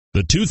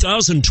The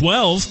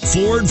 2012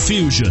 Ford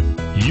Fusion.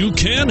 You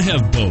can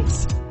have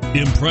both.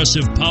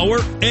 Impressive power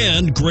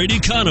and great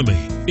economy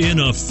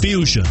in a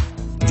Fusion.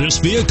 This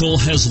vehicle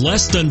has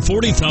less than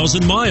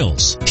 40,000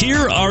 miles.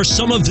 Here are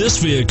some of this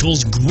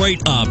vehicle's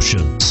great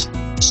options: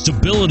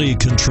 stability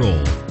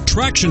control,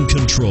 traction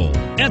control,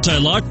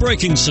 anti-lock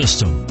braking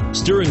system,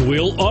 steering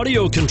wheel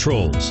audio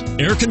controls,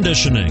 air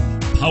conditioning,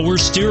 power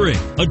steering,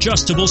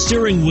 adjustable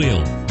steering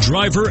wheel,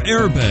 driver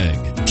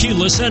airbag,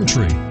 keyless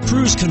entry,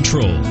 cruise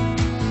control.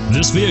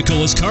 This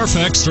vehicle is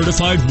CARFAX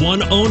certified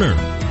one owner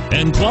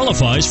and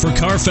qualifies for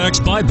CARFAX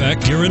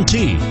buyback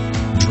guarantee.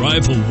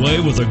 Drive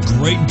away with a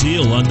great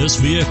deal on this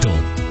vehicle.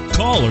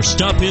 Call or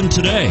stop in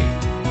today.